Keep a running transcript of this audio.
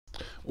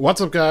What's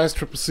up guys,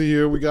 Triple C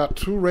here. We got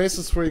two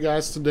races for you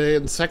guys today,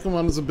 and the second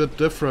one is a bit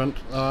different.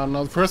 Now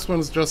the first one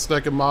is just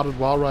like a modded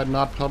Wallride,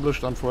 not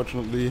published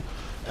unfortunately.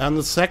 And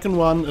the second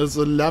one is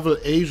a level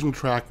Asian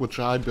track which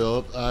I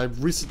built.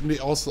 I've recently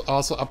also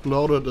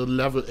uploaded a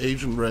level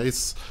Asian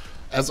race.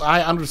 As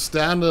I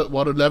understand it,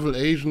 what a level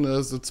Asian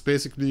is, it's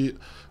basically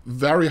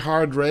very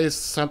hard race,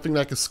 something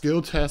like a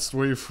skill test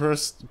where you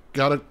first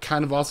gotta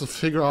kind of also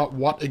figure out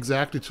what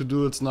exactly to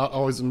do. It's not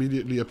always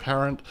immediately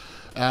apparent,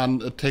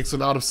 and it takes a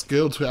lot of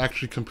skill to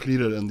actually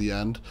complete it in the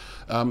end.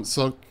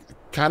 So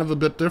kind of a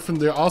bit different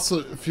there.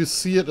 Also, if you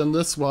see it in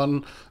this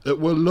one, it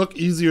will look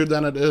easier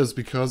than it is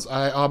because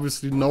I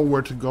obviously know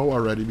where to go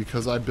already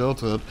because I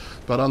built it.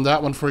 But on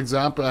that one, for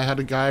example, I had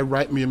a guy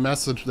write me a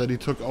message that he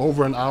took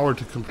over an hour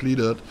to complete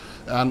it.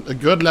 And a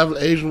good level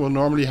Asian will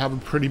normally have a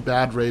pretty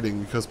bad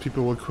rating because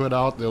people will quit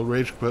out, they'll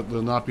rage quit,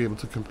 they'll not be able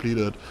to complete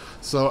it.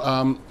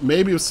 So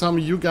maybe if some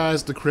of you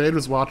guys, the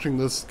creators watching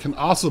this, can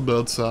also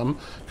build some,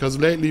 because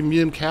lately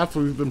me and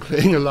Catherine, we've been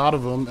playing a lot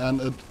of them, and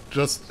it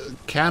just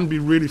can be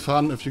really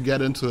fun if you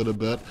get into it a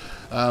bit.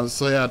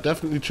 So yeah,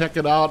 definitely check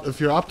it out. If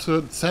you're up to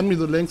it, send me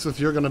the links if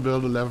you're gonna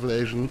build a level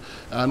Asian,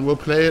 and we'll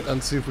play it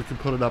and see if we can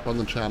put it up on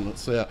the channel.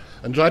 So yeah,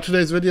 enjoy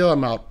today's video.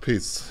 I'm out.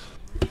 Peace.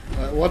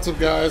 What's up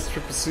guys,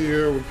 Triple C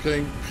here. We're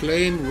playing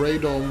plain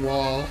Radome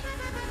wall.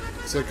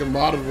 It's like a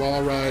modded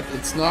wall ride.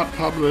 It's not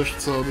published,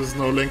 so there's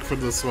no link for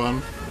this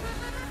one.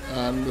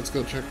 And let's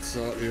go check this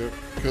out here,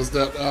 because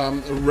that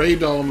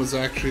Radome is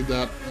actually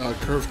that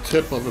curved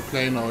tip of a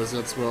plane noise.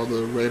 That's where all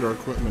the radar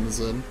equipment is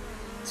in.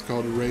 It's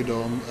called a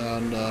Radome,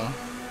 and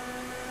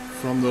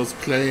from those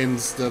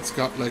planes that's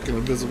got like an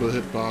invisible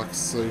hitbox,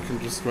 so you can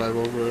just drive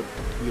over it.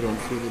 You don't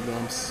feel the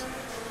bumps.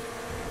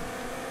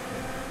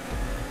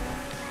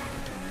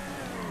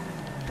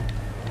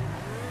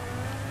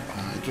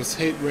 I just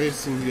hate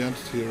racing the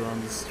entity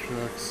around these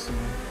tracks.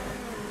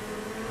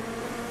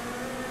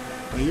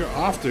 And you're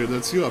off there,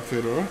 that's you up,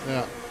 Fedor.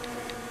 Yeah.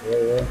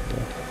 Yeah.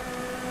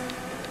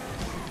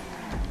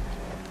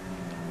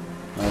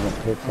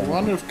 I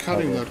wonder if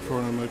cutting that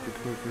corner might be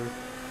quicker.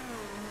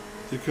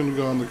 You couldn't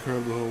go on the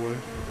curb the whole way.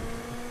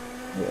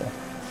 Yeah.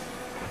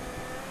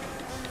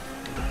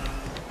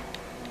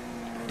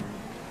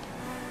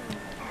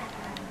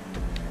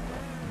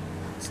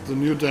 It's the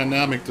new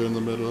dynamic there in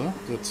the middle, huh?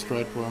 That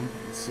striped one.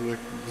 It's like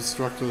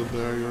destructive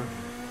barrier.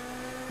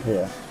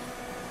 Yeah.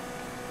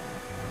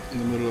 In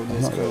the middle of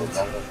those codes.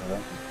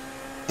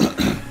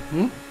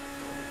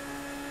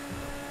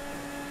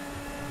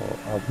 Well,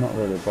 I've not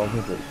really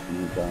bothered it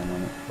to down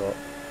on it, but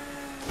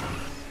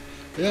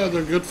yeah,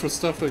 they're good for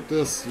stuff like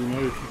this. You know,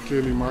 you can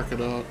clearly mark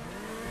it out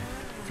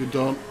if you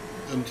don't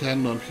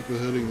intend on people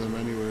hitting them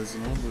anyways.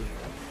 You know,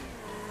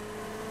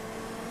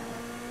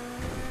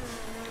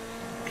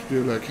 you can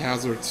do like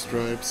hazard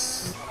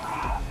stripes.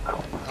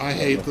 I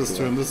hate this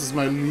turn. This is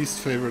my least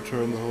favorite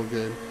turn in the whole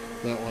game.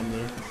 That one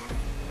there.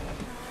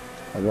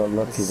 I got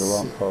lucky the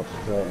wrong post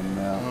straight in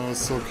now. I was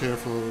so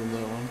careful in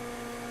that one.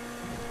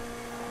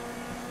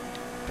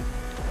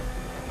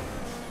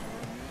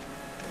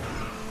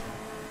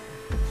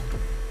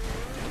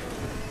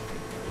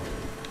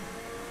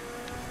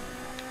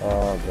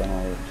 Oh, then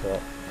I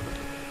was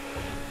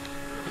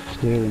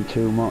steering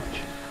too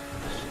much.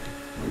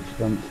 It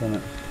stunts,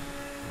 innit?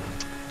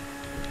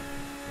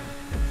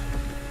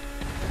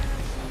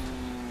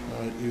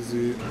 Alright,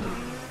 easy.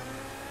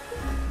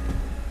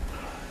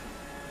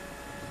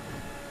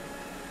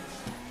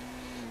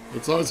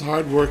 It's always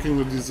hard working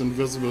with these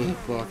invisible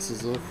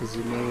hitboxes though, because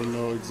you never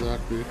know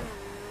exactly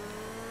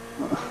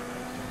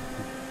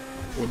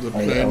with the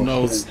plane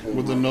nose,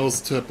 with the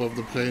nose tip of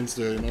the planes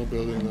there, you know,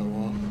 building that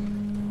wall.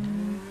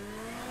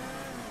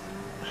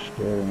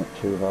 Steering it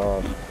too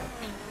hard.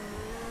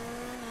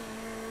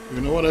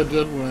 You know what I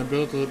did when I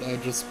built it? I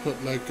just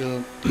put like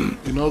a,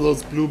 you know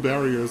those blue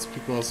barriers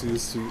people also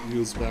used to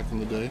use back in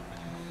the day?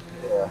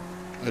 Yeah.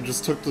 I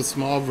just took the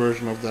small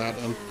version of that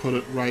and put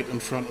it right in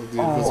front of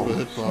the invisible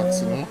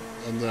hitbox, you know?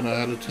 And then I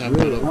had a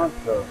template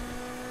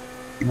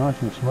of... Nice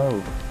and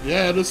smooth.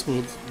 Yeah, it is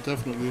smooth,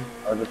 definitely.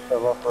 I just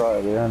fell off right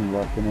at the end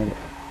like an idiot.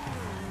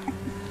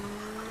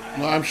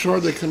 No, I'm sure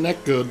they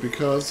connect good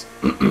because...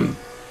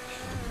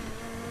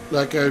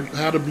 like I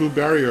had a blue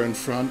barrier in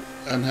front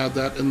and had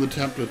that in the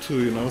template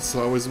too, you know?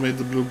 So I always made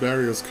the blue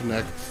barriers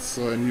connect,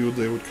 so I knew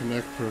they would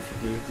connect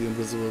perfectly, the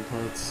invisible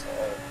parts.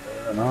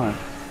 Very nice.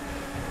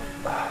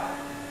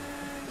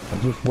 I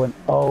just went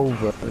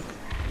over the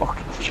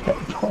fucking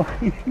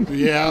checkpoint.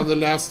 Yeah, the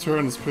last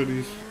turn is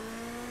pretty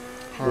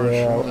harsh.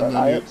 Yeah, and then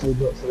I actually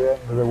got to the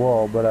end of the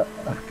wall, but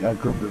I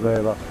grabbed the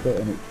very last bit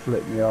and it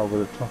flipped me over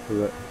the top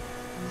of it.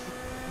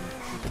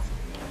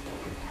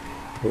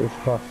 It was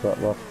past that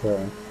last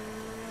turn.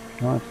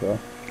 Nice though.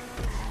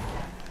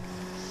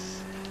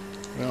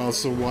 Yeah,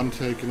 also one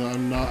take, you know,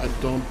 I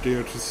don't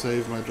dare to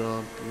save my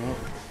job, you know?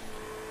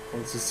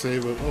 Once you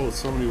save it, oh,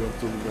 somebody went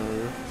through the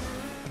barrier.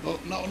 Oh,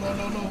 no, where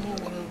am I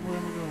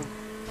going?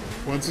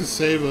 Once you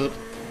save it,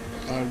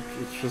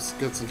 it just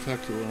gets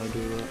infected when I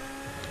do that.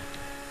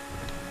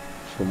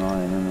 It's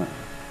annoying, isn't it?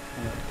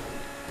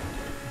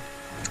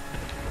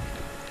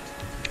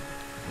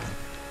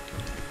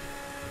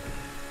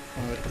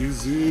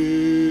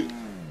 Easy.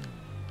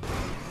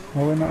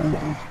 Are we not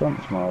in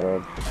stunts mode,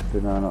 or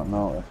did I not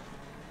notice?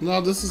 No,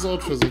 this is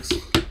old physics.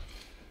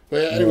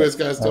 But yeah, anyways,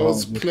 guys, that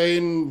was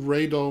plain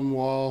Radome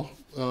wall.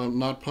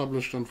 Not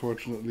published,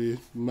 unfortunately.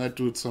 Might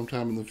do it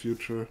sometime in the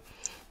future.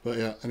 But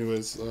yeah,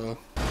 anyways,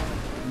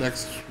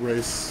 next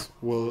race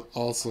will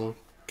also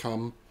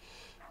come,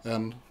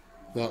 and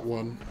that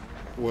one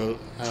will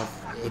have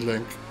a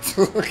link.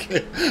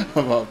 Okay,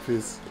 I'm out.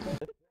 Peace.